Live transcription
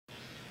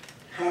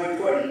How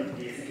important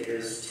do you think it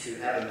is to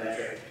have a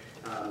metric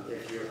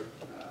if you're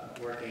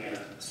working in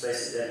a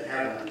space that doesn't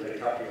have one, but it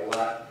helped you a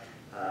lot,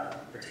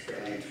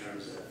 particularly in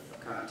terms of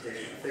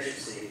computational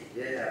efficiency if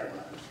you did have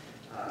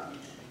one?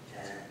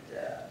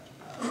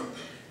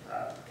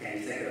 Can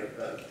you think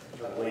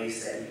of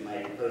ways that you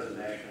might impose a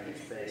metric on your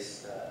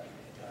space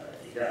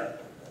if you don't?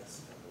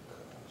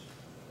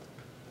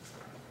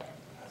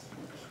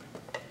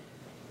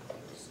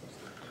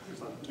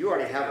 You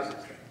already have a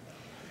metric.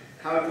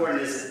 How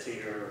important is it to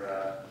your,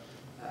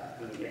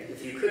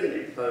 if you couldn't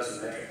impose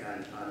a metric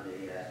on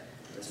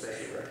the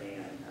space you're working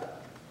in,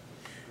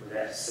 would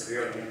that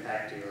severely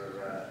impact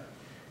your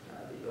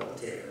the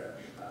ability of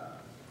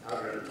the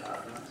algorithm to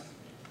optimize?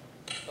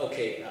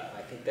 Okay,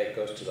 I think that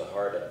goes to the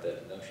heart of the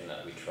notion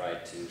that we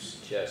tried to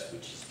suggest,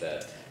 which is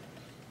that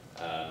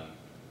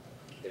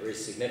there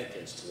is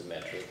significance to the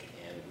metric,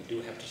 and we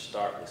do have to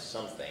start with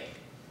something.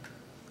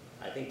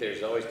 I think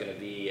there's always going to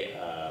be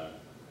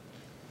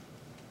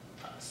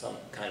some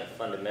kind of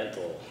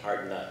fundamental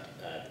hard nut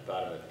at the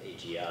bottom of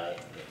AGI,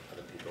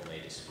 other people may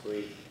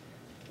disagree,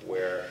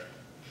 where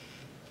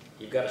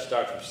you've got to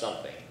start from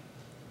something.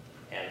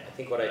 And I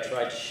think what I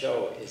tried to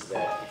show is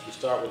that if you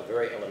start with a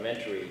very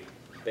elementary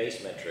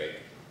base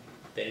metric,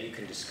 then you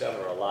can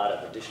discover a lot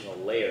of additional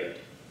layered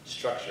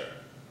structure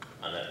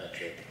on that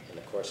metric in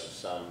the course of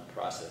some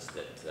process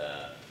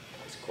that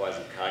is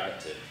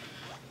quasi-cognitive.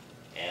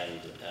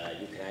 And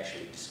you can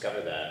actually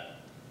discover that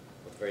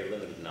with very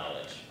limited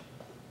knowledge.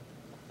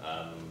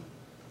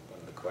 One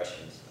of the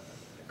questions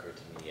that occurred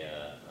to me,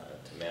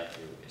 to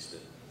Matthew, is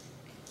that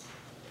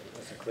it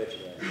wasn't clear to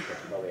me, I think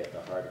that's probably at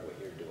the heart of what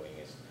you're doing,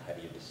 is how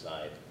do you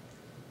decide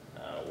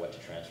what to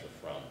transfer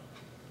from?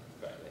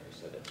 Right, like you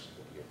said, that's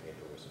what your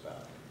paper was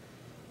about.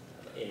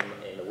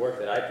 In the work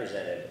that I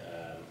presented,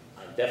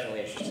 I'm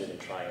definitely interested in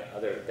trying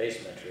other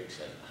base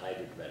metrics and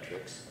hybrid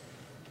metrics.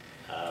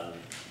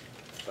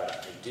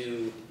 But I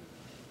do,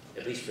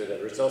 at least for the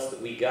results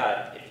that we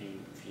got, if you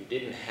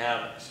didn't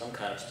have some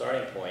kind of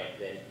starting point,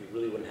 then you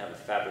really wouldn't have a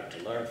fabric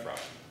to learn from.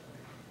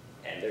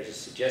 And there's a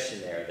suggestion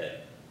there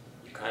that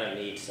you kind of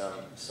need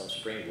some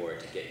springboard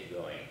to get you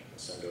going in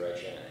some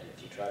direction. And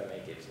if you try to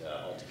make it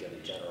altogether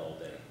general,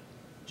 then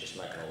you're just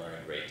not going to learn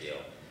a great deal.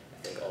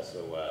 I think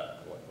also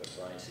what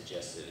Brian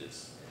suggested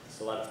is it's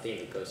a lot of theme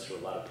that goes through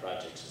a lot of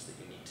projects is that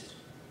you need to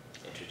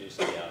introduce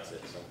at the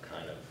outset some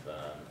kind of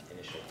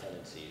initial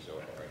tendencies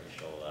or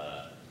initial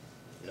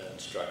known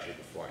structure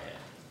beforehand.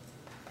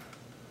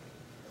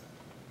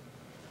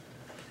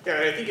 Yeah,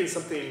 I think in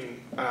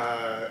something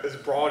as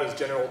broad as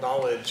general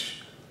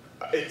knowledge,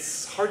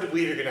 it's hard to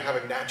believe you're going to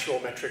have a natural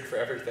metric for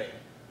everything.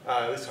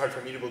 It's hard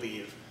for me to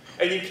believe.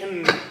 And you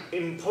can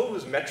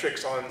impose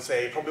metrics on,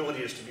 say, probability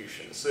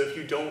distributions. So if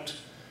you don't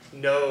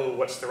know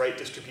what's the right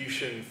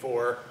distribution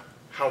for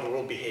how the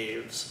world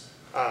behaves,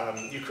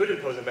 you could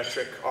impose a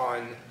metric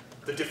on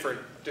the different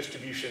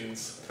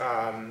distributions.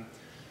 And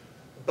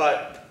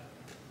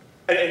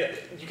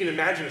you can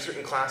imagine a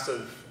certain class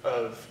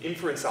of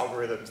inference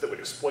algorithms that would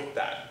exploit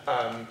that.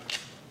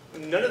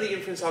 None of the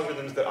inference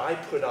algorithms that I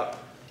put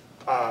up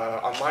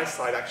on my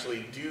slide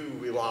actually do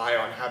rely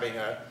on having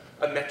a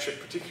metric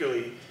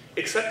particularly,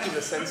 except in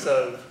the sense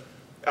of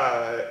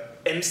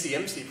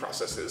MCMC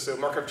processes, so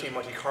Markov chain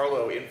Monte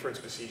Carlo inference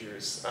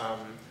procedures,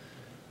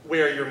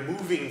 where you're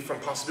moving from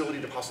possibility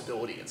to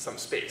possibility in some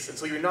space. And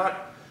so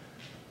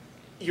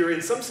you're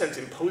in some sense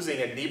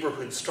imposing a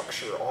neighborhood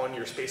structure on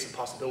your space of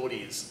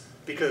possibilities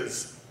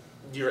because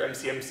your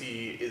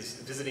MCMC is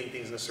visiting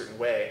things in a certain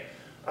way,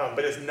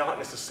 but it's not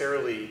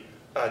necessarily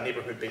a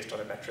neighborhood based on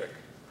a metric.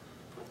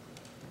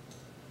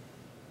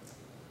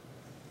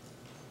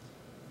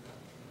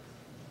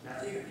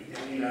 Matthew,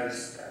 have you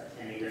noticed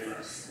any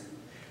difference in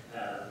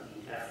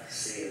the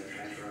efficacy of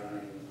transfer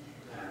learning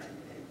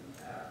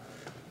in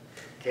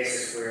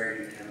cases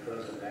where you can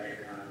impose a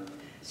metric on,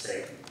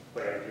 say,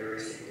 whatever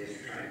heuristic it is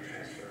you're trying to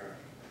transfer,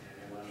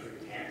 and ones where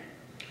you can't?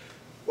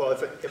 Well,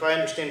 if I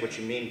understand what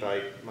you mean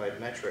by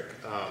metric,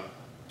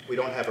 we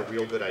don't have a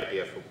real good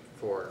idea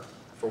for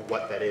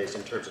what that is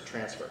in terms of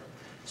transfer.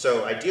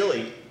 So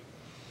ideally,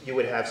 you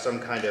would have some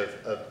kind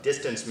of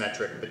distance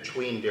metric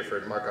between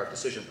different Markov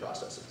decision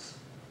processes.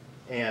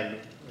 And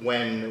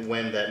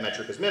when that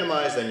metric is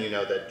minimized, then you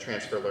know that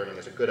transfer learning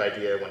is a good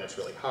idea. When it's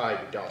really high,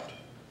 you don't.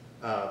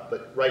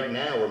 But right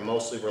now, we're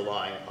mostly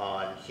relying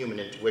on human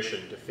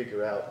intuition to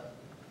figure out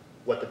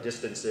what the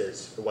distance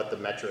is, or what the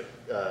metric,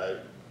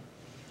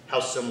 how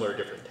similar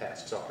different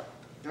tasks are.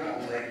 No,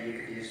 maybe you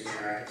could use an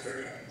interactive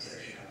search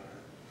optimization.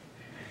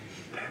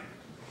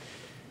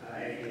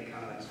 Any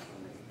comments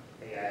from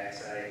the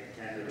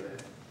AGI-08 to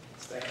the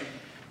spectrum?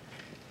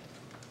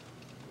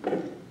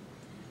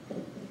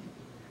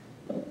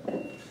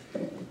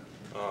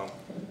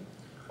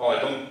 Well, I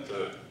don't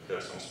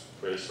have some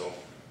space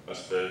of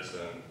states,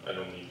 and I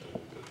don't need to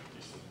look at the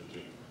distance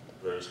between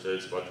various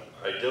states, but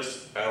I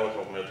guess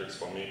analog of metrics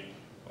for me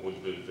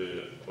would be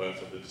the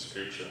length of the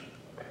description,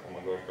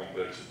 or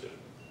complexity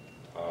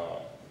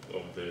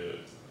of the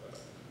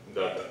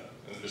data.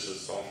 And this is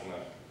something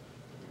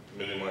I'm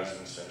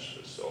minimizing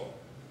essentially. So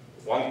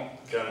one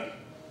can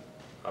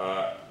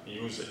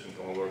use it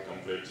in more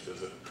complex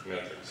physics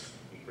metrics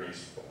in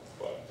principle,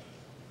 but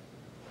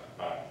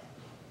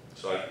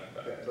so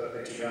but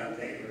you don't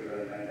think we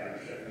really make that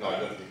much difference? no, I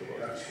don't think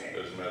about this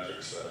as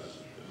metrics as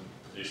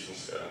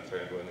distance and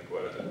triangle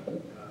inequality.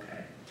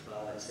 Okay.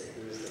 Well, let's see.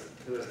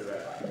 Who is the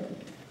red line?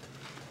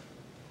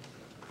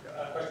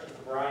 A question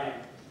for Brian.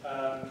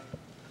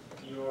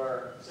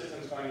 Your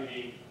system's going to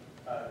be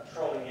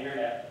trolling the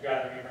internet,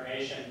 gathering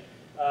information.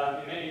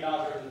 In many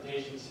knowledge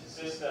representation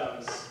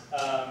systems,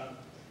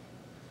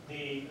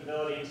 the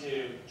ability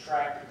to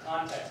track the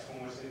context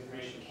from which the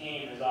information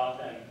came is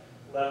often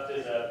left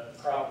as a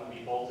problem to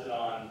be bolted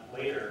on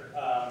later.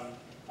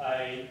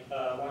 I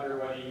wonder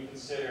whether you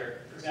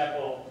consider, for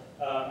example,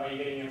 are you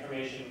getting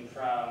information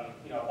from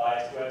a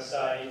biased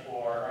website,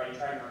 or are you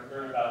trying to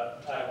learn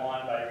about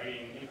Taiwan by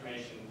reading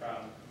information from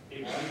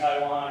people in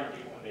Taiwan or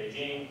people in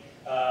Beijing?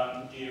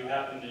 Do you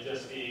happen to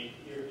just be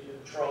you're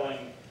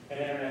trolling an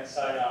internet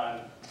site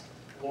on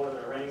Lord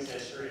of the Rings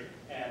history,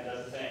 and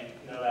does the thing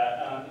know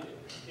that?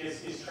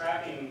 Is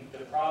tracking the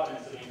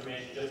provenance of the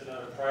information just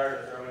another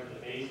prior to throw into the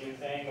Bayesian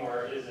thing,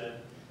 or is it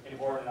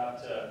important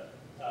enough to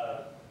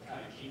kind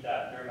of keep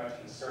that very much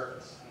in the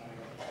surface?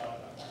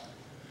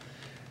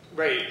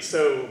 Right,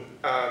 so,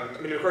 I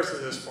mean, of course, this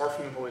is far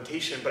from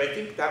implementation, but I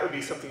think that would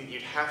be something that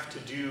you'd have to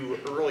do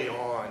early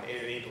on in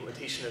an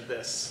implementation of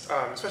this,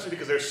 especially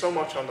because there's so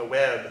much on the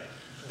web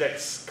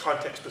that's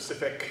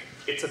context-specific.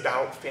 It's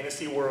about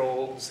fantasy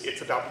worlds,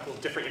 it's about people's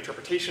different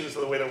interpretations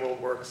of the way the world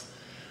works.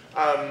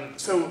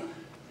 So,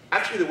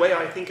 actually, the way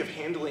I think of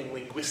handling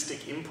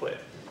linguistic input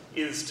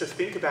is to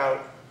think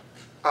about,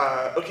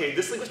 okay,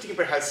 this linguistic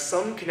input has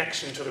some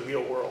connection to the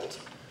real world.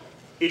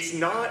 It's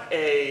not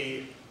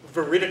a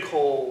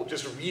veridical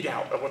just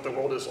readout of what the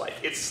world is like.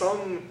 It's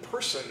some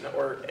person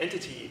or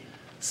entity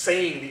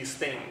saying these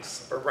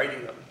things or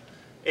writing them.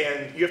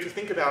 And you have to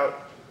think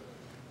about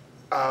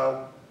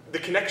the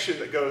connection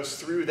that goes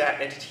through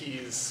that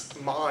entity's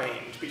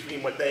mind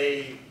between what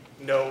they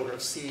know or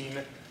have seen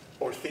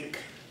or think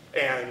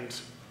and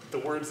the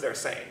words they're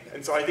saying.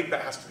 And so I think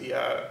that has to be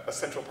a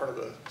central part of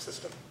the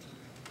system.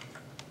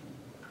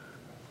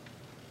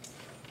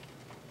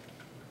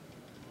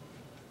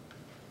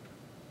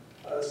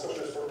 This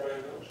question is for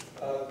Brian Milch.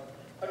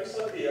 How do you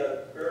select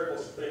the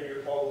variables to put in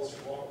your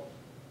probabilistic model?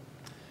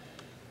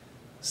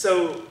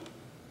 So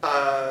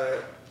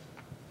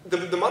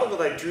the model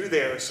that I drew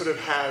there sort of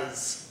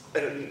has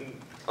an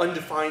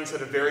undefined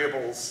set of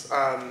variables.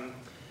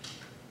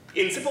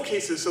 In simple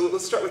cases, so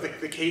let's start with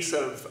the case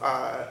of,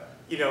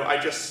 I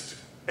just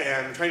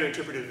am trying to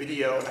interpret a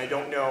video and I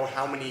don't know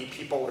how many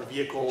people or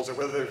vehicles or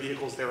whether there are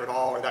vehicles there at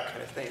all or that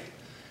kind of thing.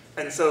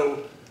 And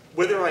so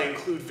whether I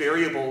include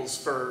variables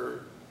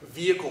for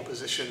vehicle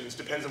positions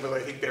depends on whether I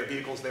think there are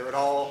vehicles there at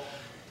all.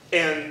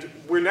 And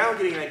we're now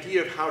getting an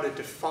idea of how to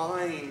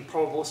define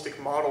probabilistic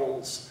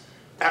models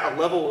at a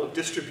level of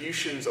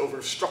distributions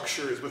over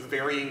structures with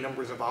varying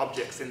numbers of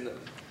objects in them.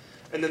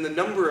 And then the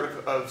number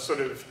of sort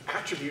of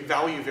attribute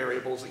value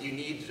variables that you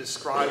need to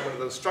describe one of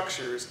those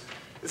structures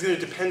is going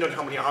to depend on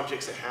how many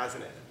objects it has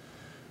in it.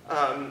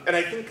 And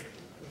I think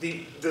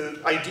the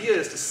idea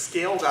is to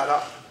scale that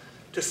up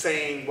to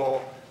saying,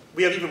 well,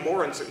 we have even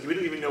more uncertainty. We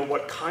don't even know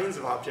what kinds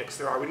of objects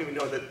there are. We don't even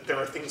know that there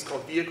are things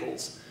called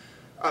vehicles.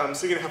 So you're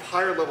going to have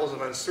higher levels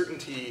of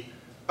uncertainty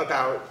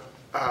about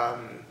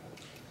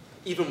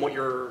even what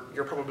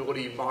your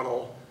probability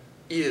model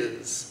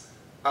is.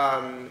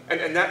 And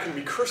that can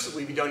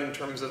recursively be done in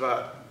terms of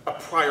a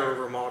prior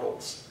over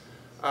models.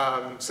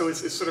 So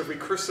it's sort of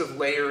recursive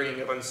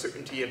layering of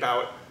uncertainty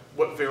about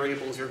what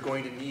variables you're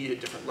going to need at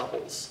different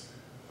levels.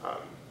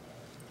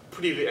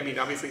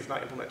 Obviously it's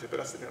not implemented, but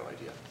that's the general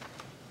idea.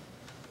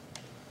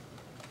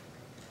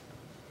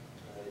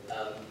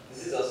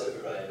 This is also for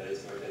Brian, but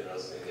it's more general,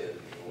 so maybe other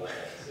people want to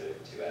answer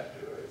too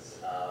afterwards.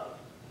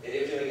 The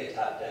idea of doing a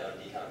top-down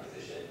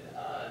decomposition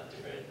on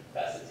different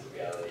facets of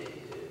reality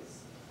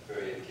is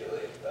very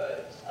appealing,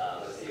 but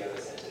let's say you have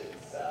a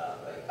sentence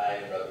like,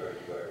 I am rubber,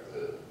 you are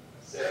glue.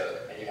 So,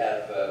 and you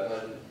have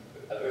a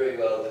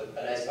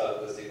nice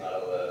probabilistic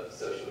model of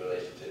social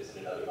relationships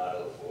and another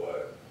model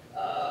for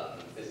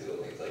physical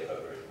things like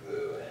rubber and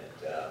glue.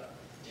 And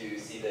do you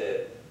see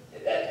that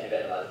kind of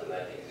analogical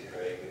mapping is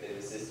occurring within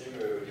the system,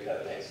 or would you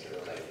have an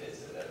external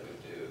mechanism that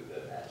would do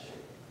the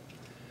matching?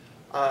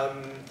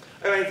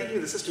 I'm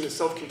thinking the system is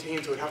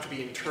self-contained, so it would have to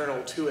be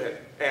internal to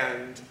it.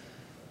 And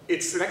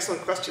it's an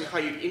excellent question how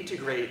you'd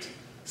integrate,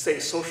 say,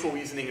 social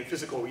reasoning and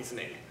physical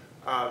reasoning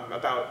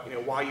about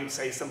why you'd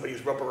say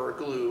somebody's rubber or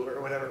glue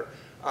or whatever.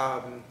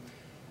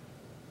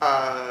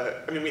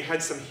 We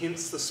had some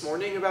hints this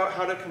morning about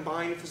how to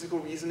combine physical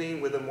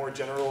reasoning with a more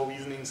general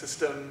reasoning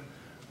system.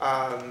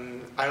 I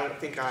don't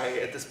think I,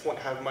 at this point,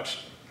 have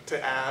much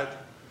to add.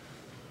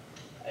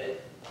 In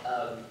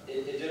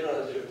general,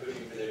 I'm sort of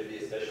pushing for there to be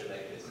a special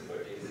mechanism for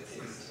it, because it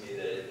seems to me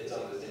that it's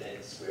almost an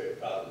n-squared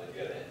problem. If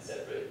you have n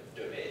separate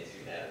domains,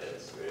 you can have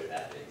n-squared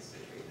mappings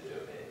between the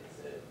domains.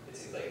 And it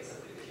seems like it's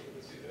something that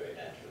humans do very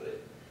naturally.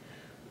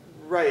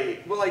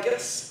 Right. Well, I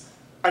guess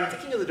I'm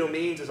thinking of the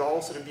domains as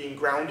all sort of being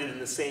grounded in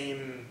the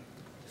same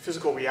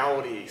physical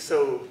reality.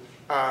 So,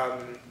 I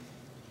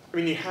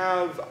mean, you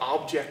have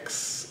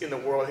objects in the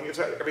world. I think it's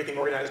everything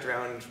organized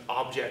around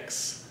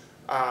objects.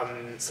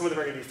 Some of them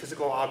are going to be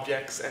physical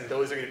objects, and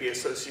those are going to be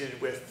associated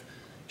with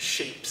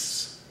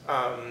shapes,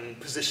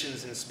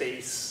 positions in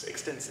space,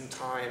 extents in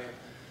time.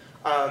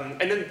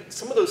 And then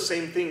some of those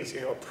same things,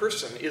 a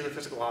person is a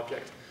physical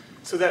object.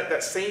 So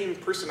that same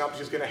person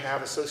object is going to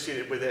have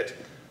associated with it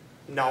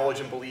knowledge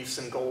and beliefs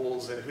and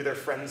goals and who their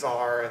friends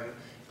are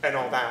and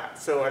all that.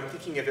 So I'm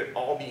thinking of it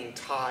all being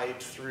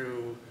tied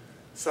through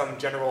some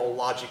general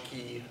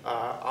logic-y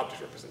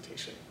object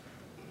representation.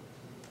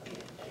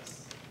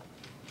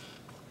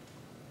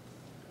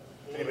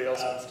 Anybody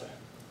else wants to?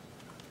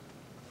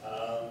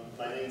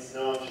 My name's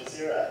Noam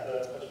Shazir. I have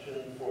a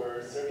question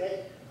for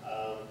Sergey.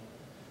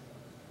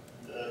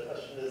 The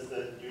question is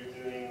that you're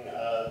doing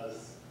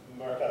this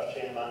Markov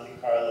chain Monte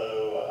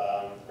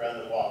Carlo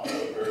random walk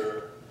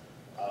over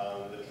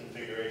the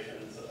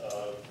configurations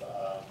of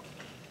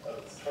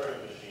this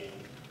Turing machine.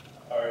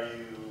 Are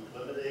you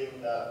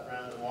limiting that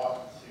random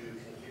walk to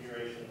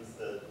configurations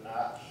that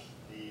match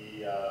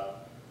the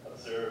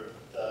observed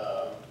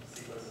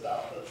sequence of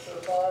outputs so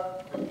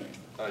far?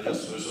 Yes,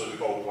 this is the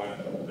whole point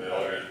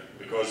already,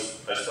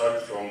 because I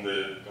start from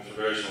the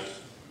configurations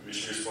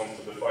which respond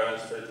to the final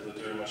state of the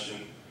Turing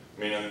machine,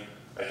 meaning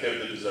I have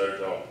the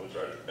desired output,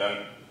 right?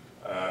 And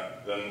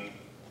then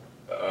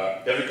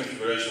every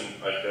configuration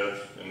I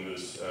have in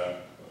this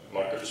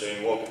Markov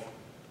chain walk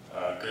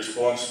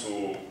corresponds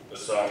to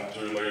some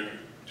Turing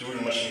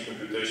machine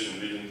computation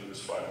leading to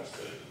this final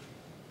state.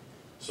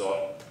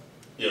 So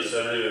yes,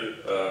 every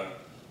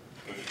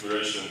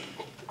configuration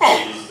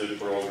is the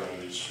program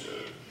which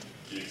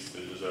gives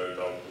the desired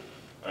output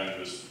and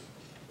this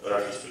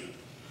reference speed.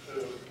 So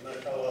my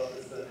follow-up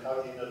is then how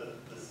do you know that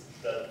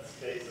that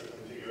space of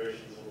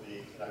configurations will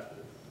be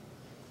connected?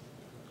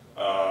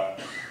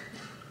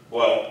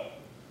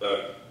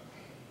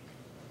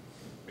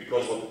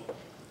 Because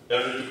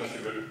any two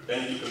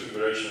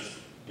configurations,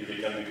 if they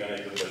can be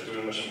connected by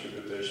Turing machine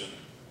computation,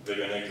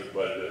 they're connected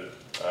by the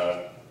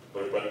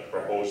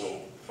proposal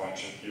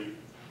function Q.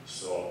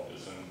 So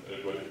it's an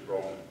ergodic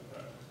problem.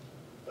 Right?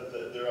 But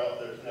they're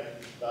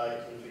connected by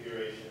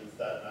configurations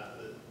that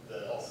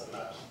also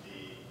match the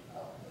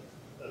output,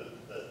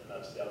 that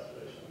match the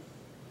observations.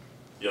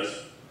 Yes.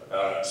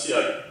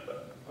 CI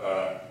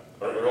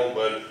rolled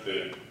by the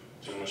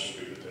Turing machine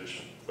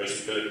computation.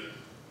 Basically,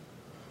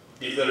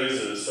 if there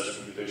is such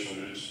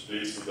computation which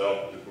leads to the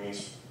output, it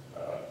means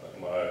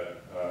my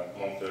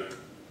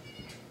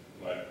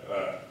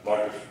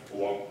Markov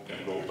walk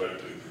can go back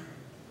to.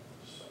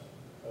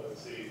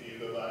 So you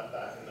go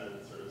back and then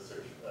sort of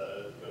search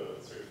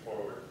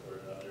forward for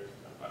another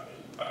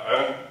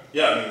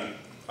configuration.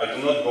 I do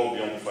not go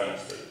beyond the final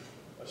state.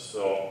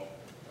 So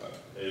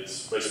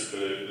it's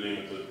basically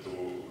limited to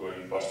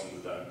going past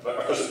in the time. But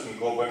of course, it can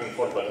go back and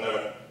forth, but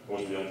never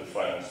goes beyond the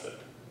final state.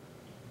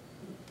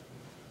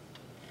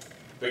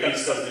 We can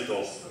discuss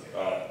details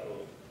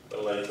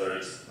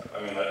later.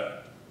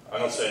 I'm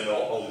not saying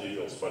all the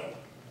details, but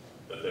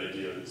the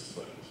idea is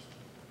like this.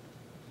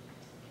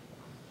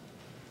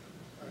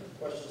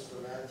 Questions for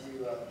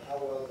Matthew. How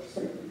well does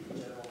the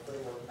general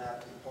framework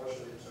map to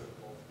partially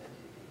observable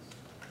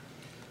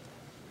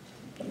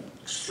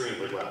NDVs?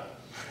 Extremely well.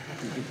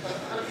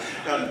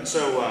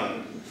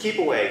 Keep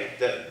away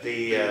that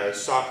the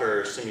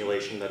soccer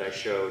simulation that I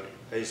showed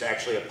is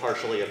actually a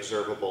partially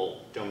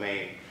observable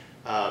domain,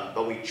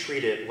 but we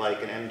treat it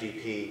like an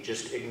MDP,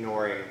 just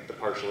ignoring the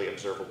partially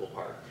observable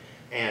part.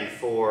 And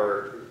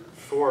for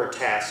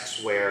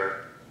tasks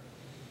where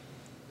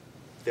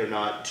they're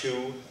not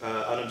too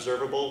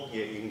unobservable,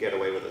 you can get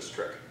away with this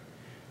trick.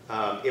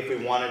 If we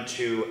wanted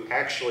to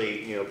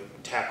actually,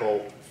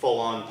 tackle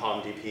full-on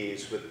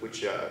POMDPs with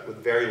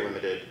very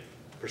limited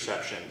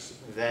perceptions,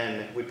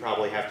 then we'd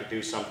probably have to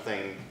do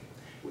something.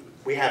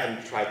 We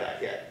haven't tried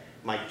that yet.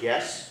 My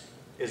guess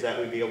is that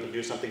we'd be able to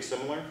do something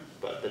similar,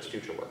 but that's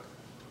future work.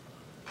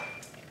 My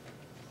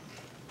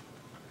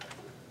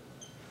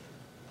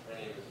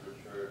name is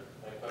Richard.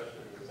 My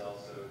question is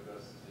also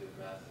goes to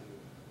Matthew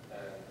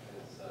and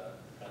his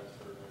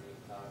transfer learning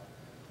talk.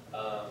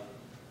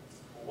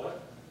 What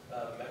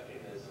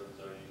mechanisms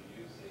are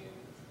you using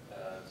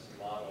to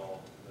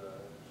model the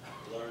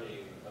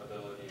learning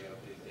ability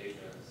of these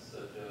agents,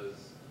 such as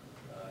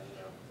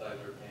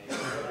pleasure, pain?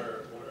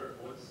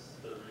 What's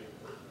the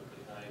reinforcement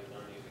behind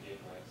learning a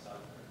game like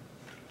soccer?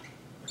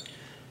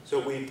 So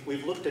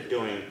we've looked at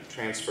doing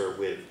transfer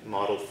with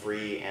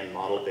model-free and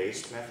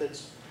model-based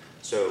methods.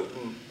 So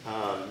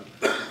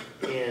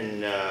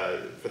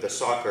for the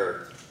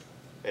soccer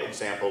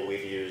example,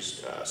 we've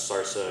used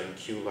SARSA and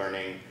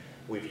Q-learning.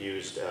 We've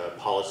used a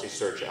policy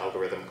search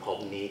algorithm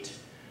called NEAT.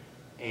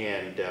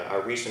 And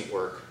our recent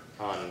work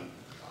on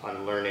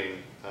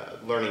learning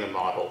a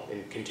model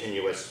in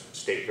continuous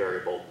state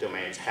variable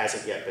domains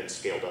hasn't yet been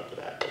scaled up to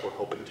that, but we're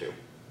hoping to.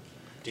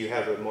 Do you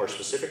have a more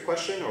specific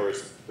question, or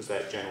was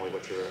that generally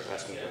what you were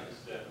asking for?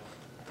 Just general.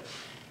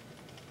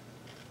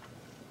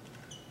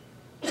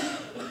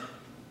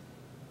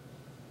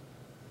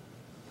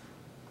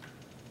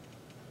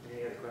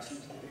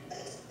 questions?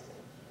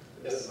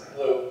 Yes,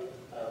 hello.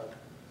 Go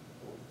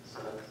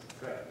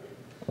ahead.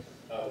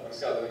 I'm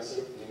Scott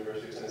Livingston from the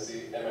University of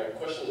Tennessee, and my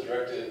question is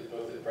directed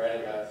both at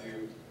Brian and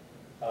Matthew.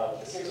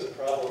 It seems a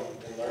problem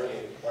in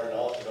learning or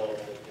knowledge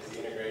development is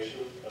the integration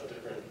of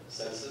different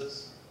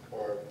senses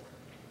or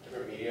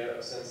different media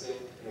of sensing.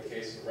 In the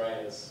case of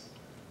Brian, it's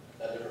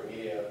different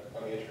media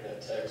on the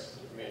internet, text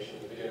information,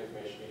 video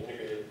information being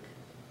integrated.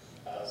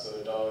 So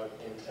a dog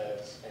in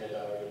text and a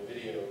dog in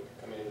video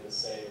coming into the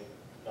same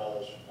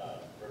knowledge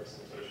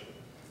representation.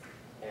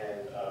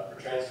 And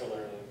for transfer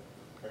learning,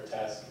 or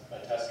task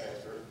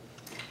transfer,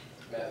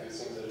 Matthew, it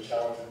seems that a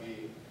challenge would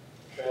be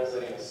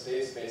translating a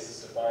state space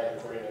is defined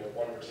according to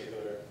one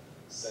particular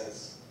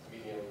sense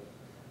medium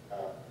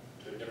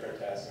to a different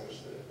task in which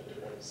a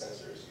different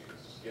sensor is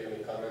used. Do you have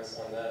any comments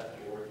on that,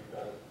 any work you've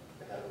done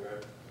in that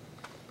regard?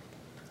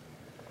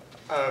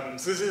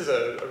 So this is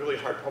a really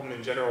hard problem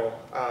in general.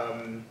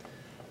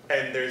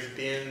 And there's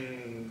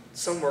been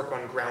some work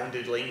on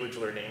grounded language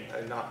learning,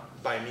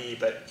 not by me,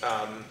 but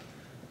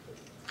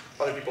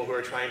other people who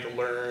are trying to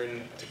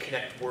learn to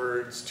connect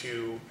words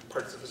to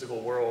parts of the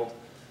physical world.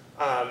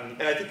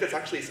 And I think that's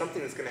actually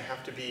something that's going to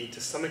have to be, to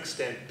some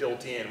extent,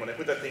 built in. When I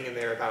put that thing in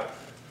there about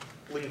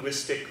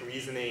linguistic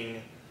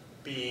reasoning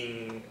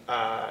being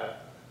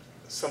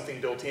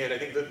something built in, I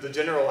think the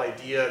general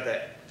idea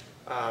that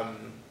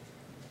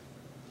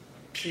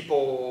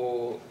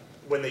people,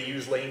 when they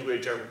use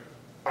language,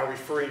 are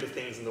referring to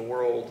things in the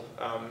world,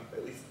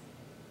 at least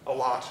a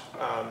lot.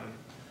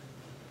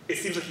 It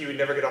seems like you would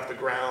never get off the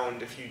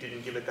ground if you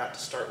didn't give it that to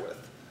start with.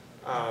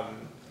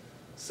 And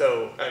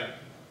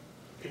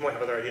people might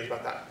have other ideas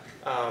about that.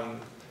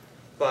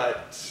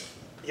 But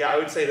yeah, I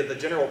would say that the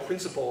general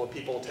principle of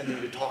people tending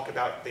to talk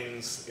about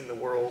things in the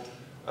world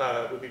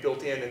would be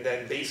built in, and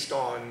then based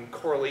on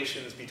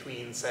correlations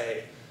between,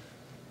 say,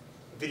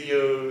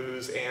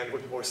 videos and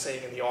what people are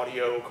saying in the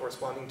audio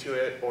corresponding to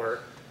it,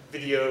 or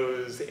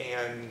videos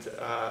and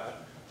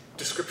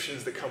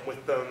descriptions that come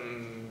with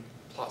them,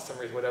 plot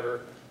summaries,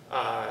 whatever,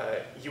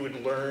 you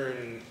would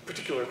learn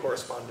particular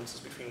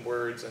correspondences between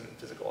words and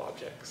physical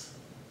objects.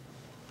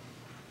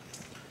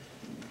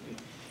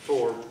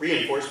 For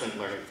reinforcement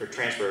learning, for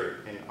transfer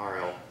in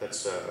RL,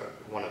 that's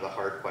one of the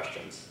hard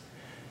questions.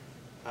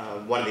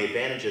 One of the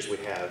advantages we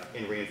have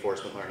in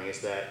reinforcement learning is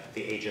that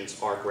the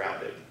agents are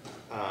grounded,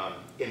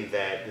 in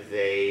that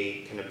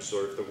they can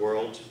observe the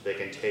world, they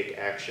can take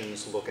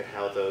actions, look at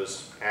how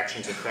those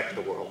actions affect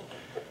the world.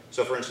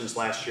 So for instance,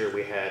 last year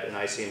we had an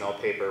ICML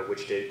paper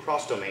which did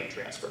cross-domain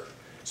transfer.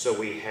 So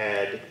we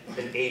had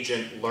an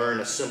agent learn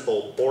a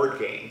simple board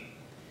game,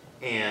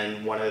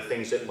 and one of the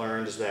things it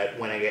learned is that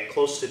when I get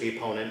close to the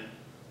opponent,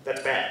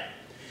 that's bad.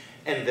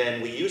 And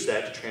then we use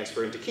that to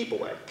transfer into keep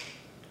away.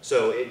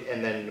 So,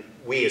 and then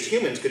we as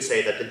humans could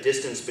say that the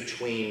distance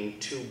between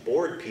two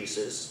board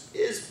pieces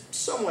is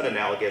somewhat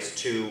analogous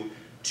to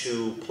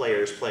two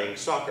players playing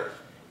soccer.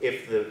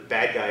 If the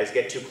bad guys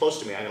get too close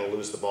to me, I'm going to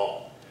lose the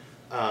ball.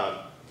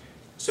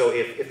 So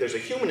if there's a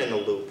human in the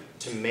loop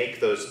to make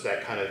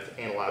that kind of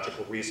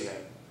analogical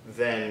reasoning,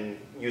 then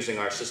using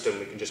our system,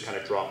 we can just kind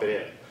of drop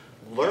it in.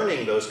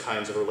 Learning those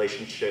kinds of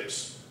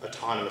relationships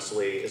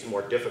autonomously is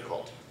more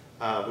difficult.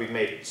 We've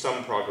made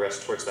some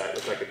progress towards that,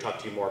 which I could talk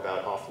to you more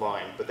about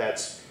offline, but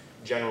that's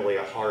generally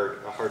a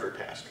harder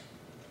task.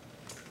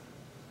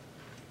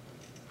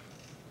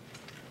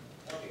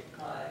 Okay,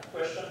 my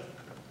question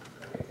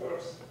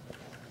first.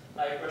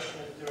 My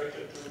question is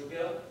directed to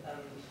Bill, and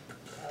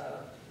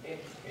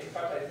in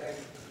fact, I think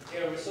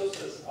your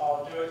resources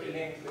are directly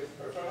linked with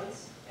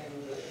performance in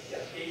the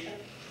application,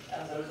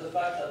 and there is the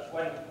fact that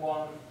when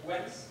one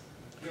wins,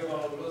 you're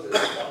going to lose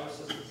some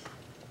resources.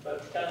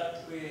 But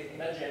cannot we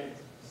imagine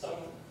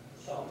some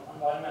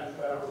environment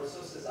where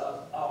resources are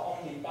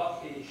only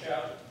partly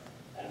shared,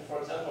 and for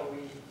example,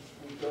 we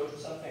go to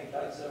something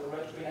like the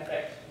red twin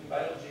effect in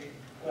biology,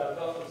 where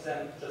both of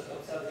them just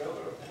observe the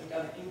other and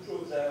can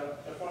improve their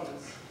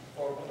performance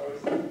for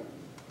comparison?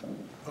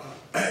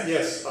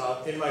 Yes,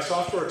 in my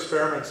software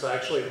experiments, I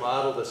actually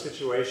modeled a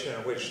situation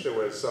in which there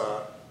was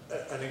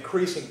an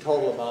increasing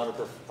total amount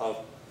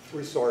of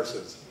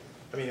resources.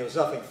 I mean, there was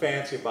nothing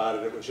fancy about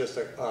it. It was just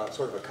a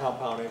sort of a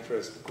compound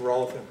interest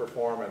growth in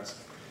performance.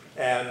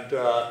 And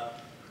the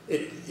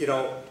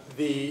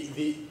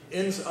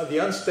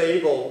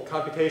unstable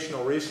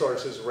computational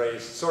resources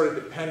race sort of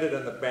depended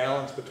on the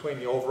balance between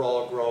the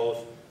overall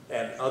growth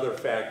and other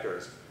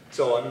factors.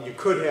 So, I mean, you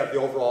could have the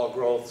overall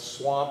growth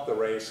swamp the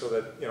race so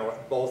that,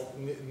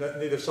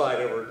 neither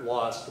side ever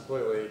lost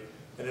completely,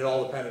 and it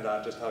all depended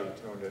on just how you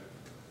tuned it.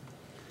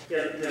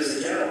 Yeah, there's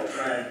a general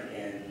trend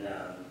in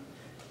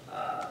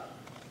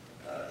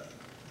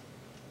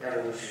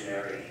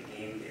evolutionary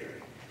game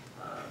theory,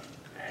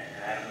 and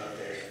I don't know if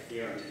there's a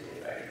theorem to the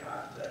effect or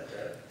not, but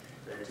the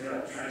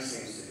general trend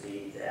seems to be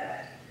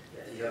that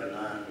if you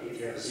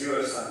have a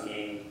zero-sum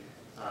game,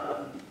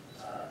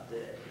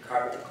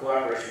 the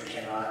cooperation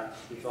cannot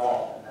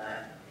evolve in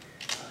that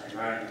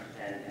environment,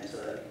 and so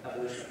the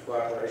evolution of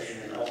cooperation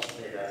and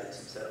ultimately that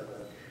it's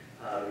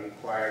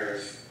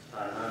requires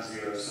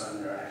non-zero-sum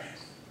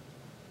interactions.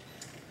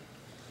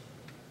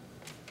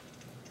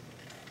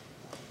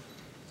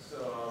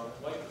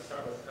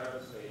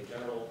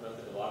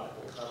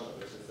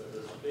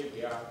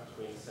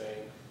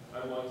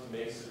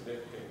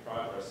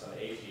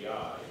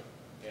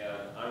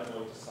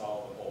 to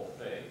solve the whole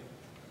thing.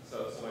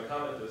 So my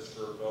comment is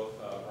for both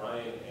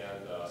Brian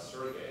and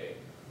Sergey,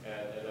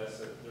 and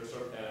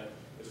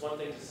it's one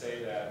thing to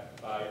say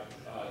that by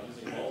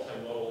using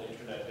multimodal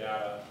internet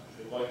data,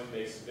 we're going to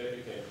make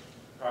significant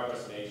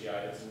progress in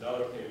AGI. It's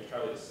another thing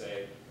entirely to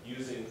say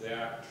using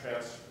that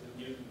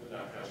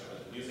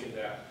using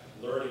that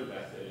learning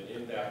method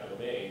and in that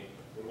domain,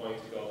 we're going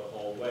to go the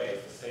whole way.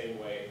 It's the same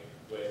way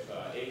with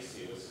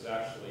AGI, which is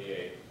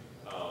actually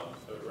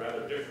a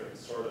rather different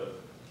sort of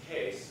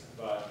case,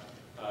 but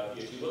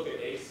if you look at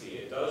AGI,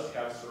 it does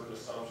have certain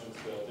assumptions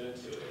built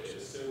into it. It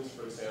assumes,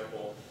 for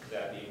example,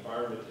 that the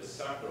environment is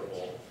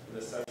separable in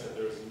the sense that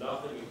there's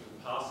nothing you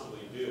can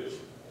possibly do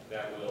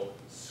that will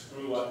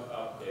screw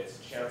up its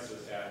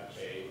chances at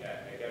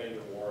getting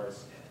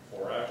rewards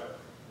forever.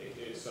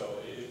 So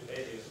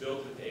it is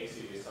built into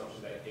AGI the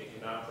assumption that it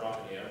cannot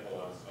drop an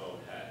anvil on its own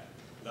head.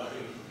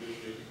 Nothing it can do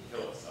can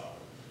kill itself.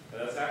 And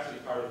that's actually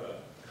part of the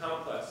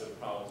complex of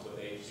problems with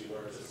AGI,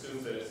 where it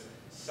assumes that it's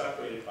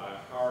separated by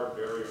a hard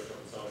barrier from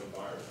its own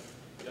environment.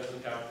 It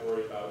doesn't have to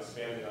worry about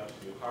expanding onto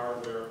new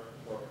hardware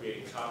or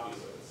creating copies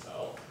of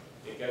itself.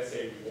 It gets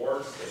a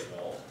reward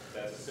signal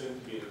that's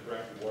assumed to be the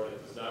correct reward.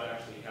 It does not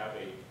actually have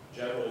a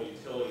general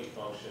utility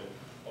function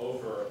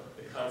over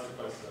the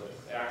consequences of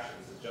its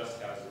actions. It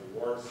just has a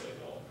reward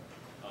signal.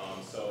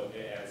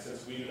 And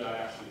since we do not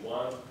actually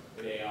want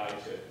an AI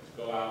to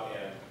go out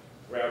and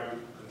grab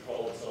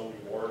control its own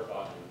reward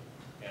button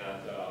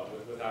and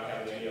without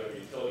having any other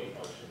utility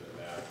function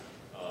than that,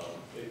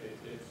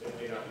 it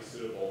may not be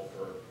suitable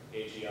for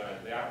AGI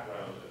in that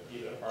ground,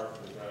 even apart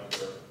from the ground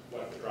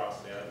where what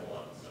drops an animal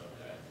on its own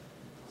head.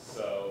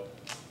 So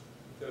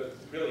there's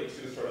really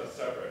two sort of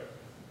separate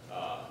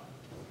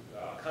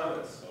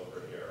comments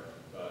over here,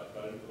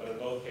 but in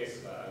both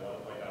cases I want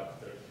to point out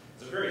that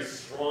it's a very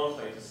strong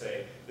claim to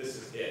say this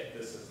is it,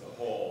 this is the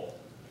whole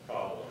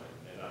problem,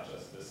 and not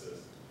just this is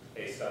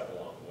a step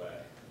along the way.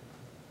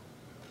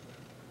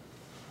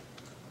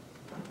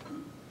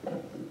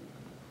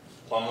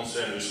 I'm not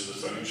saying this is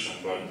the solution,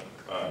 but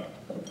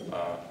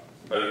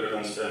I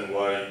understand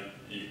why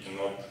you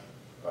cannot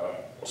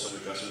possibly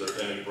consider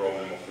any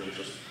problem of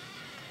interest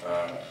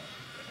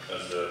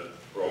as a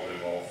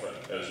problem of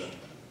agent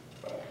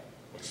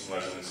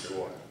maximizing its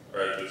reward.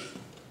 Right?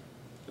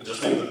 It's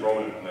just not the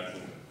problem, and I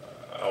think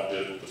I'll be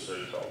able to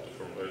say how to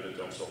formulate in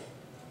terms of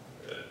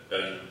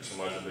agent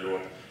maximizing the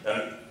reward.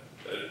 And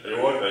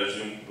reward, I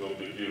assume, will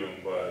be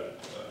given by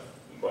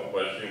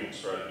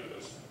humans, right?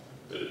 Because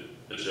the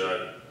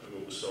AGI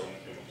will be serving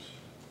humans.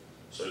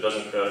 So it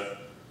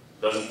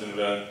doesn't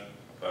invent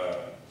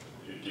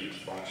utility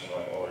function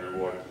or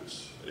reward.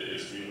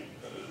 It's given,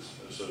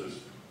 and so it's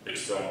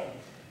external.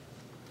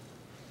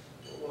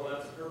 Well,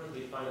 that's a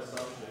perfectly fine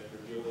assumption if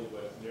you're dealing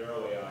with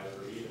narrow AIs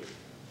or even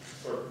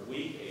sort of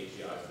weak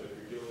AGIs, but if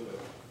you're dealing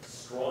with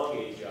strong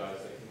AGIs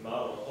that can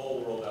model the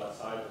whole world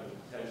outside them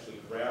and potentially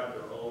grab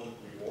their own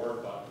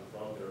reward button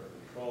from their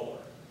controller,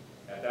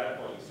 at that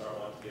point you start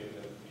giving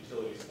them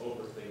utilities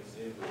over things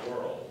in the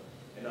world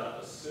and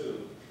not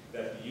assume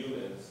that the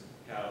humans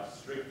have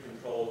strict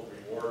control of the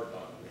reward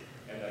button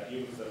and that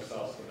humans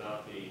themselves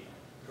cannot be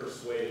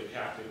persuaded,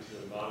 hacked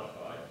into, and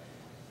modified.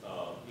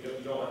 You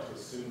don't want to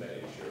assume that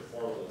into your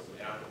formalism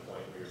at the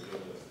point where you're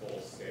dealing with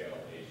full-scale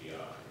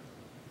AGI.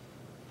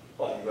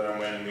 Well, there are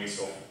many means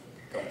of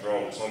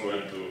control. It's not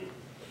going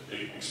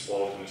to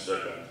explode in a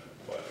second,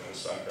 but in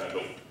some kind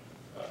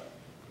of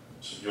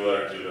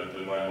singularity that,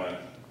 in my mind,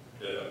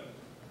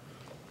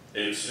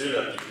 it's really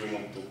up to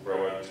human to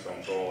provide this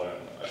control, and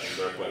I think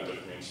there are plenty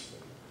of means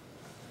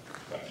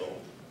to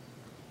control.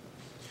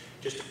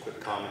 Just a quick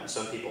comment.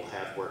 Some people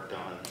have worked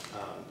on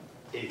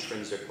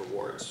intrinsic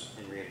rewards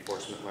in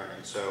reinforcement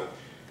learning. So,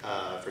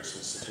 for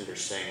instance, Satinder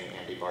Singh,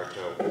 Andy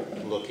Bartow,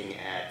 looking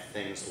at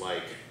things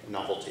like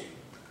novelty.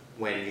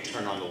 When you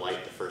turn on the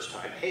light the first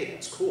time, hey,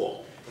 that's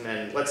cool. And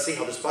then let's see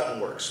how this button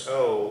works.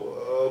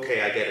 Oh,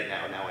 okay, I get it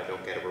now. Now I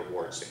don't get a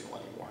reward signal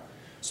anymore.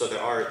 So there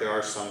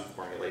are some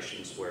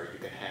formulations where you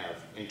can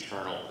have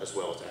internal as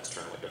well as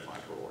externally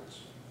defined rewards.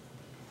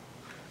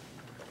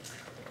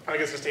 I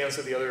guess just to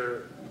answer the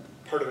other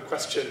part of the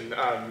question,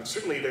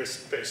 certainly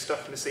there's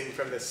stuff missing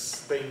from this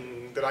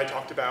thing that I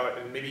talked about,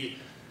 and maybe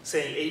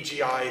saying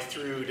AGI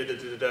through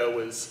da-da-da-da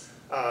was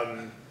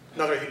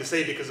not the right thing to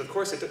say, because of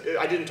course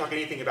I didn't talk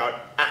anything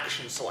about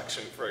action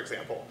selection, for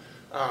example.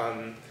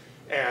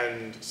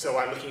 And so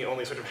I'm looking at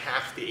only sort of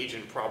half the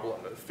agent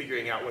problem of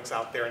figuring out what's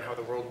out there and how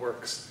the world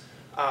works.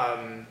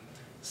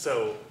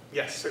 So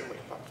yes, certainly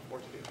lots more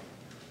to do.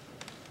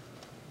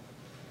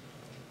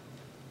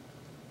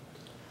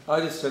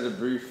 I just had a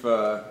brief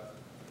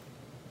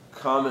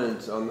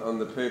comment on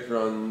the paper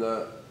on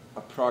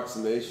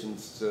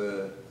approximations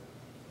to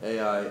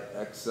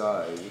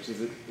AGI-XI, which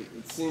is, it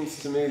seems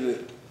to me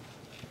that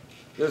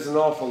there's an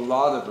awful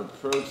lot of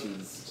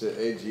approaches to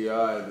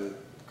AGI that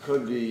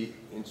could be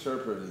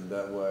interpreted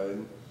that way.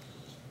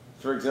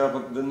 For example,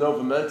 the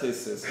Novamente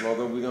system,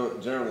 although we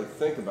don't generally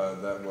think about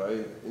it that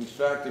way, in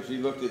fact, if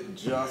you looked at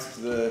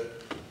just the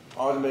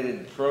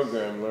automated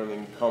program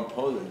learning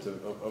component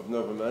of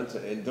Novamente,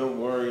 and don't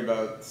worry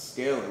about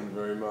scaling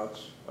very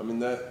much. I mean,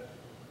 that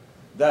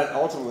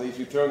ultimately, if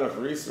you throw enough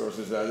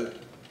resources at it,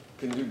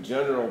 can do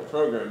general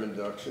program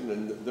induction,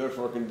 and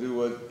therefore can do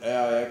what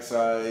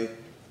AGI-TL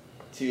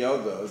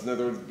does. In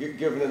other words,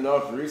 given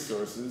enough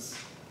resources,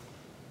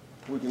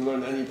 we can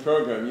learn any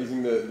program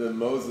using the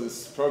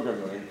Moses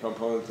program learning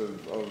component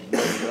of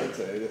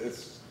Novamente.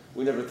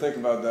 We never think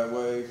about it that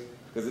way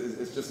because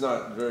it's just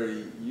not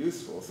very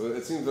useful. So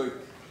it seems like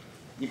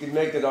you can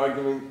make that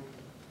argument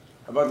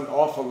about an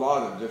awful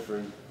lot of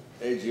different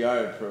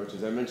AGI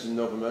approaches. I mentioned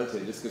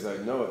Novamente just because I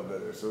know it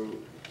better. So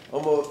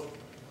almost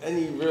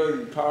any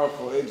really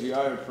powerful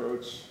AGI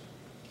approach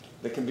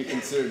that can be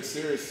considered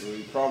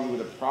seriously probably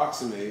would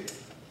approximate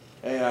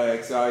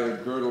AIXI or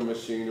Gödel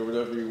machine or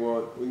whatever you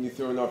want when you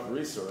throw enough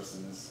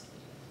resources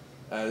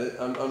at it.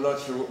 I'm not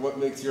sure what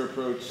makes your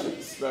approach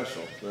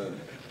special then.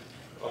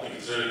 I think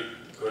it's really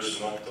a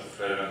question not of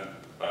having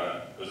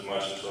as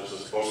much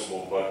resources as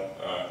possible, but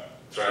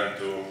trying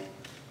to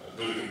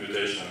do the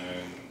computation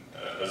in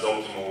as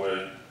optimal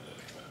way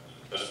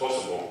as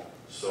possible.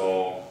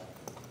 So,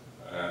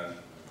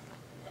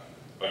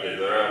 okay,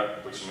 there are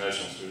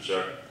approximations which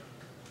are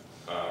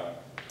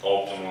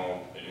optimal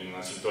in a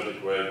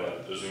asymptotic way,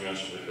 but as you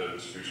mentioned, we have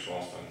this huge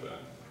constant, and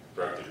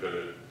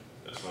practically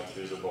it's not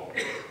feasible.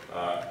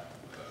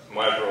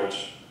 My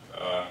approach,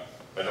 I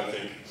don't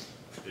think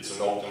it's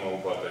an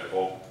optimal, but I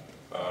hope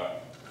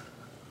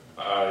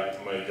I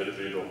may get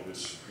rid of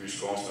this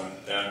huge constant,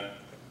 and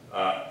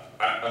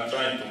I'm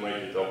trying to make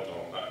it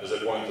optimal. As I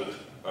pointed,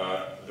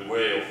 the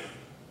way of,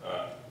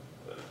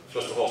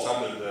 first of all,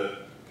 something the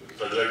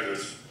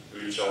trajectories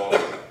which are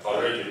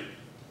already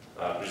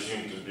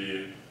presumed to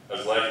be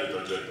as likely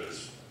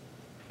trajectories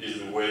is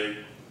the way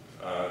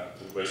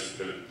to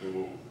basically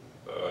to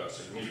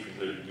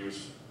significantly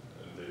reduce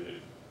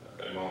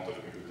the amount of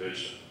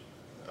computation.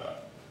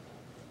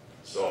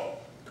 So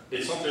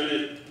it's not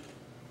really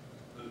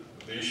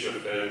the issue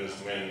of having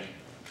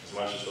as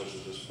much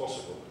resources as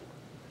possible.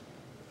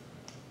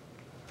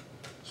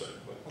 Sorry.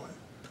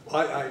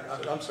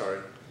 I'm sorry.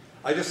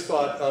 I just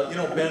thought,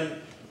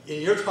 Ben,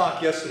 in your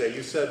talk yesterday,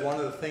 you said one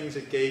of the things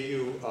that gave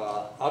you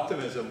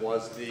optimism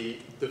was the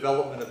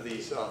development of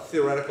these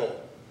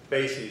theoretical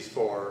bases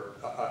for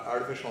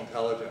artificial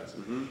intelligence.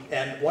 Mm-hmm.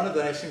 And one of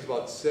the nice things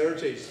about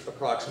Sergey's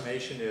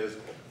approximation is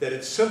that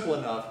it's simple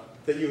enough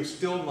that you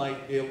still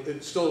might be able,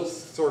 it's still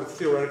sort of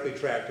theoretically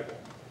tractable.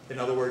 In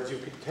other words, you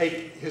could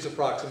take his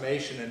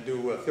approximation and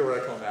do a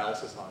theoretical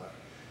analysis on it.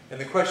 And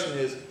the question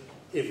is,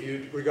 if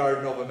you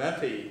regard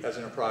Novamente as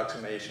an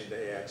approximation to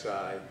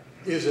AXI,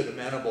 is it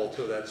amenable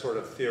to that sort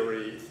of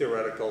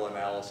theoretical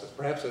analysis?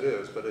 Perhaps it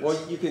is, but it's... Well,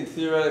 you can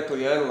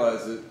theoretically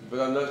analyze it, but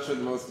I'm not sure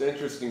the most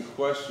interesting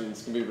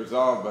questions can be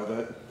resolved by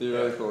that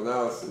theoretical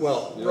analysis.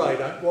 Well, right.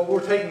 Well,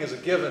 we're taking as a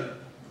given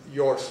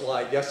your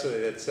slide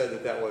yesterday that said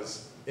that that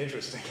was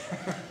interesting.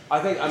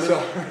 I mean,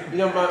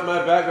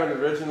 my background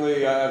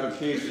originally, I have a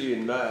PhD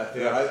in math.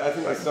 Yeah. I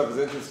think this stuff is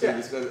interesting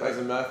just as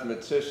a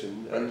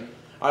mathematician. And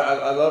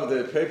I love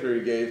the paper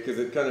he gave because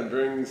it kind of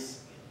brings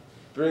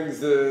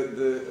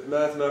the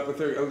mathematical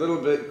theory a little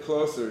bit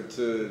closer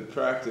to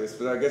practice.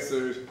 But I guess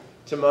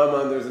to my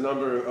mind, there's a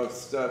number of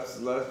steps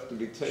left to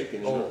be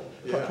taken.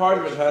 Part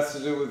of it has to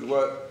do with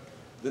what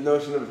the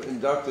notion of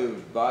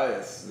inductive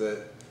bias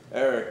that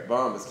Eric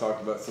Baum has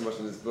talked about so much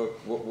in his book,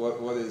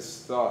 what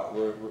is thought,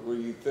 where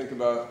you think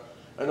about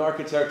an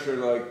architecture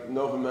like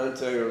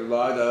Novamente or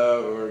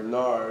Lida or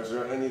NARS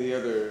or any of the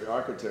other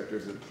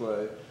architectures at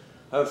play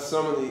have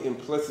so many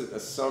implicit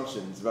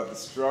assumptions about the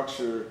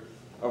structure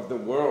of the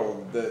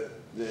world that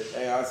the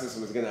AI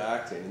system is going to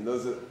act in. And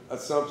those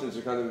assumptions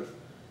are kind of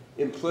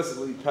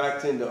implicitly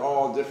packed into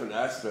all different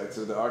aspects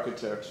of the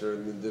architecture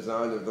and the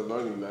design of the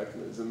learning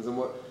mechanisms. And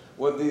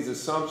what these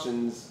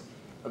assumptions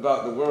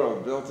about the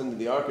world built into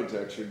the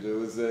architecture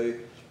do is they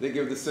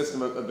give the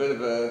system a bit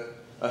of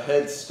a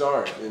head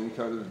start in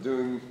kind of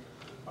doing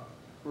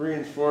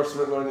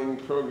reinforcement learning,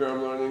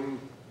 program learning,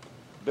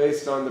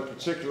 based on the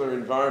particular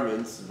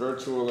environments,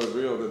 virtual or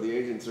real, that the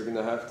agents are going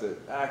to have to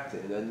act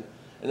in. And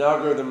an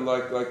algorithm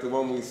like the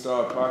one we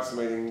saw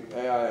approximating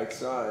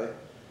AIXI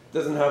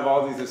doesn't have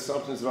all these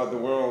assumptions about the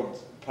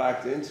world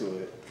packed into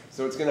it.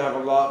 So it's going to have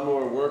a lot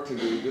more work to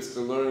do just to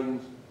learn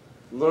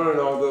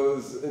all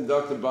those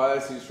inductive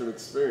biases from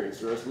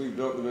experience, whereas we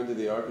built them into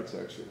the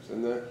architectures.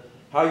 And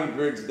how you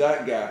bridge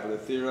that gap in a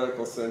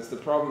theoretical sense, the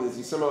problem is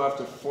you somehow have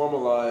to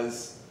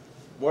formalize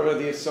what are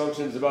the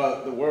assumptions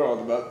about the world,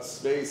 about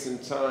space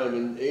and time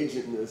and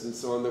agentness and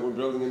so on that we're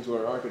building into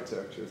our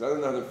architectures. I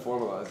don't know how to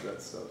formalize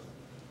that stuff.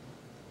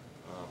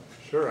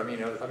 Sure. I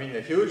mean,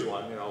 a huge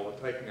one.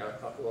 Taking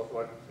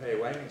what Pei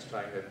Wang is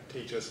trying to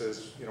teach us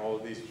is,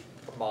 these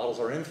models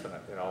are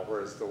infinite.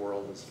 Whereas the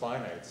world is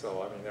finite.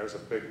 So I mean, there's a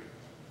big,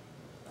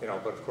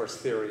 but of course,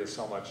 theory is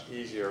so much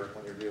easier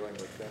when you're dealing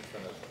with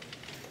infinite.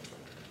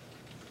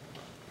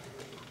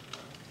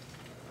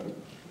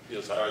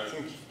 Yes, I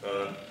think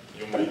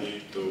you may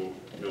need to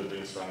build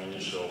in some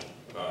initial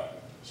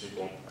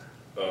simple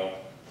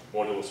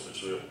models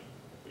which will,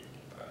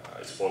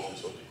 it's possible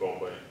so to go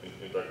by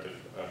inductive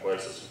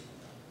biases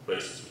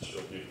basis, which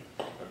will be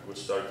a good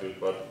start to it.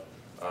 But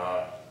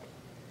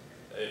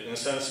in a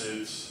sense,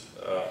 it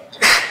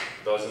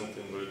doesn't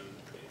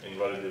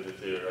invalidate the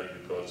theory, right?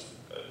 Because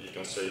you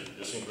can say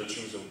you simply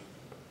choose a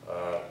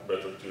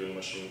better Turing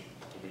machine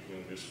to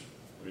begin with,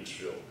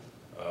 which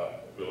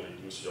will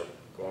reduce your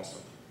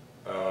constant.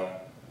 Another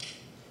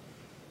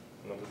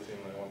thing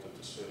I wanted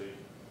to say,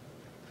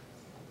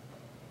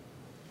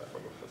 I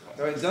forgot.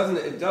 No,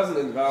 it doesn't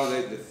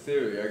invalidate the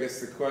theory. I guess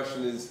the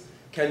question is,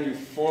 can you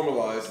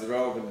formalize the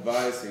relevant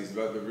biases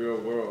about the real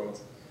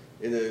world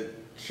in a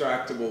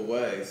tractable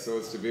way so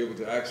as to be able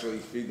to actually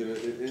feed them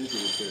into the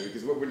theory?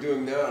 Because what we're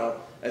doing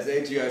now as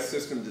AGI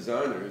system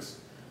designers,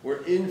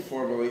 we're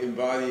informally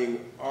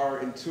embodying our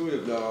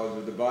intuitive knowledge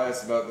of the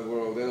bias about the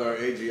world in our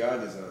AGI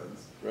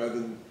designs, rather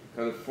than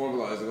kind of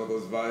formalizing all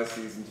those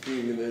biases and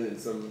feeding them in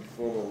some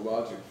formal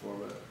logic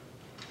format.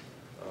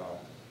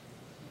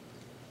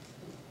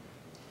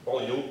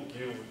 Well, you'll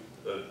give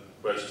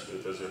badges to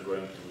it as you're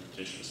going to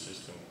teach the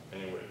system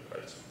anyway,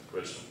 right? The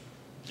question.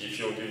 If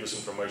you'll give this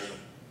information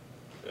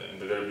in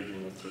the very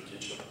beginning through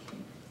teaching,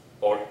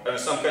 and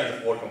some kind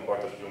of work on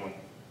part of human,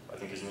 I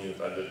think is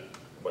needed either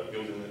by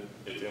building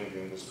it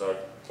in the start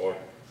or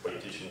by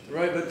teaching it.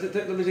 Right, but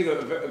let me take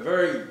a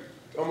very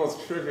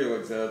almost trivial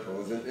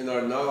example. Is in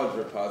our knowledge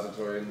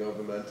repository in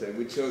Novamente,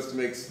 we chose to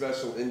make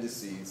special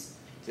indices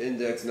to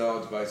index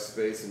knowledge by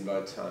space and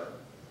by time.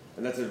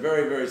 And that's a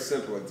very, very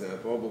simple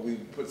example, but we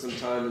put some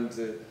time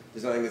into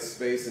designing a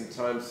space and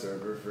time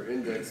server for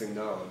indexing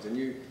knowledge. And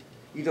you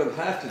don't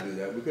have to do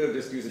that. We could have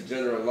just used a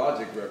general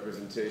logic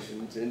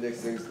representation to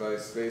index things by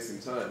space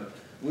and time.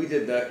 We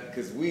did that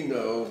because we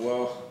know,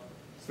 well,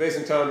 space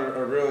and time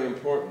are really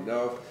important.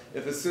 Now,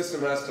 if a system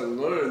has to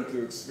learn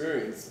through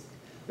experience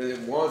that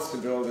it wants to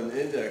build an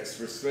index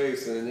for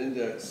space and an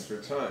index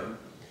for time,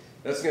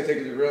 that's going to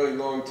take it a really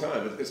long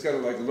time. It's got to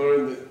like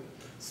learn that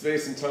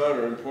space and time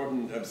are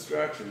important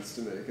abstractions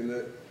to make, and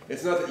that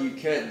it's not that you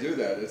can't do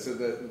that. It's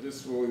that it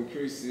just will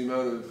increase the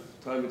amount of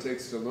time it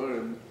takes to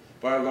learn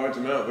by a large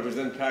amount, which is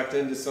then packed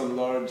into some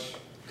large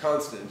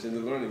constant in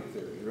the learning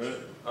theory, right?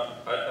 I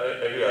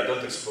agree. I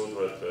don't exclude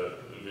that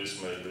this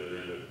may be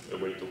really a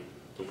way to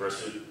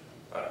proceed.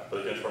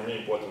 But again, for me,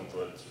 important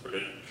that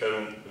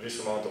having this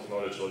amount of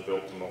knowledge will be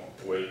optimal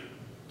way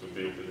to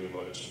build the new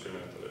knowledge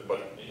incrementally.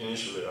 But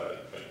initially, I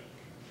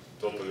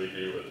totally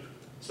agree with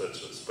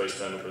such a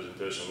space-time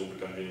representation will be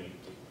convenient.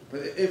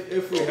 But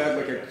if we had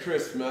like a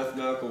crisp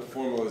mathematical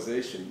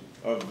formalization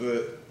of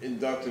the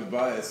inductive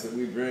bias that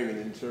we bring in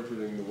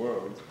interpreting the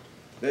world,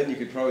 then you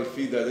could probably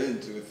feed that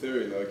into a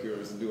theory like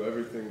yours and do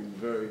everything in a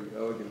very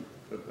elegant,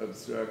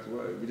 abstract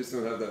way. We just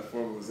don't have that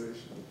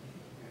formalization.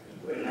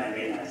 Wouldn't that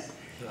be nice?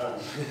 I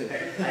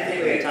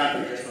think we have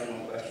time for just one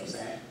more question,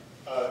 Sam.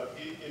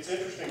 It's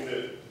interesting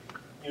that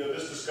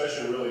this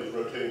discussion really is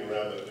rotating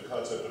around the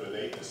concept of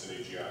innateness in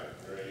AGI,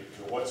 right?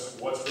 What's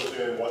built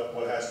in,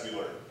 what has to be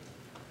learned.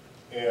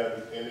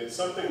 And it's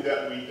something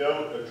that we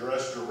don't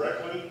address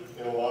directly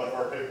in a lot of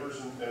our papers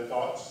and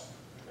thoughts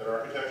and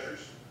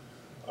architectures.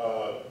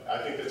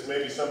 I think that's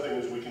maybe something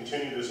as we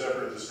continue this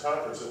effort at this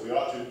conference that we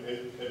ought to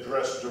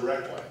address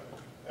directly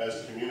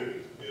as a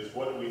community, is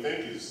what we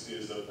think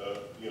is a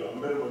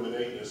minimum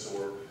innateness,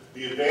 or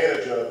the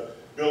advantage of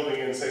building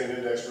in, say, an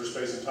index for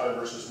space and time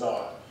versus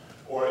not.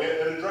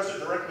 And address it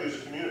directly as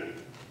a community.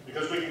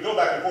 Because we can go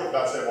back and forth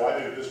about saying, well, I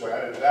did it this way,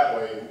 I did it that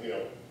way, and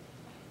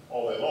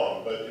all day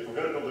long. But if we're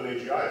going to build an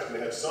AGI, it's going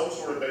to have some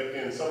sort of baked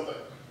in something,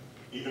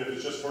 even if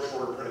it's just first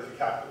order predicate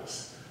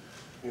calculus.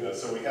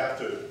 So we have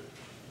to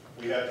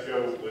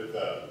go with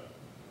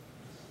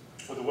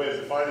a way of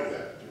defining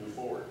that to move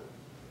forward.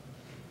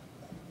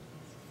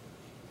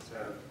 So,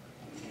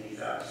 any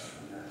thoughts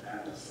from the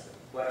panelists?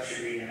 What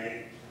should be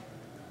innate?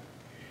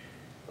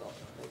 Well,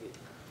 maybe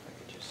I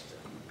could just.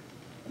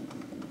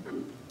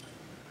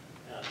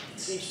 It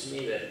seems to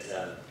me that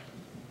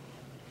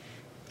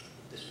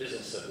this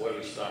business of where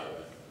we start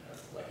with,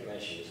 like you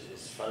mentioned,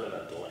 is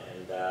fundamental.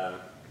 And I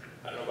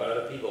don't know about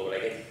other people, but I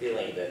get the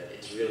feeling that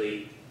it's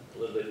really a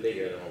little bit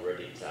bigger than we're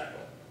ready to tackle.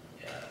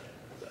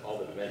 All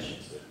the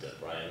dimensions that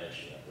Brian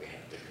mentioned that we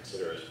have to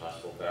consider as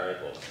possible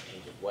variables in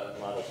terms of what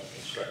model to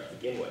construct to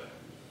begin with.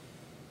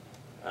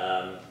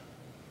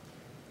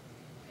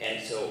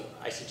 And so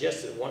I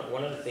suggested,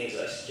 one of the things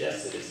I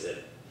suggested is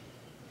that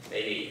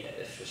maybe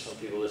for some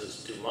people this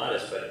is too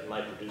modest, but it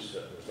might produce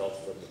results a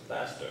little bit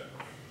faster,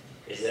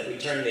 is that we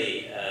turn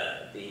the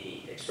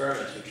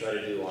experiments we try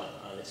to do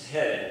on its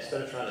head, and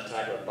instead of trying to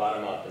tackle it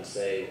bottom up and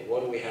say,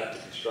 what do we have to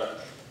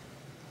construct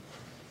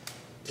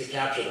to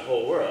capture the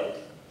whole world,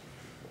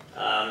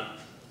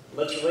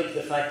 let's relate to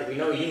the fact that we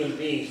know human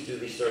beings do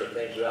these sort of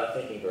things without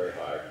thinking very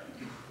hard.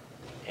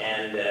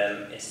 And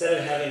instead of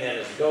having them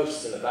as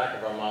ghosts in the back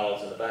of our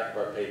models, in the back of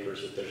our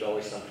papers, that there's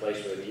always some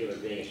place where the human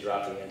being is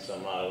dropping in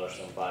some model or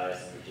some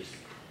bias, and we just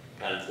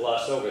kind of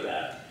gloss over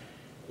that,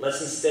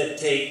 let's instead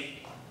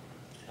take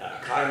a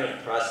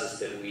cognitive process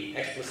that we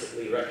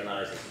explicitly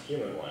recognize as a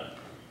human one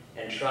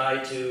and try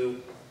to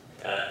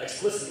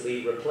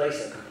explicitly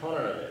replace a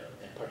component of it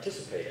and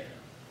participate in it.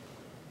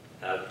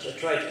 which I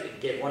tried to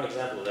get one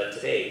example of that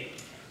today.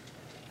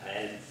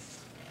 And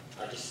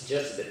I just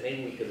suggested that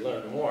maybe we could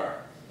learn more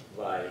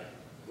by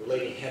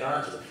relating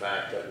head-on to the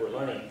fact that we're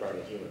learning from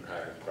the human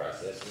cognitive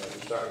process. And then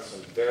we start with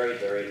some very,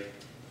 very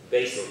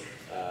basic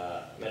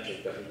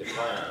metric that we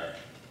define on it.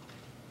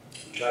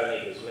 We try to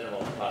make it as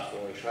minimal as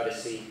possible, and we try to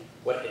see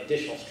what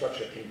additional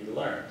structure can be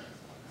learned.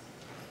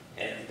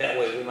 And that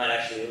way we might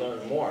actually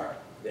learn more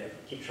than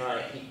keep trying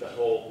to eat the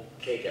whole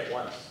cake at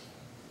once.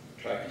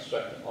 Try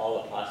constructing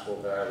all the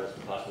possible variables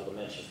and possible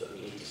dimensions that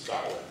we need to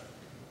start with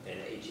in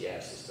an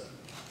AGI system.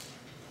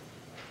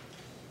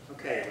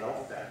 Okay,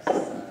 well, that's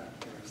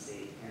the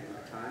end of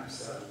our time,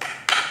 so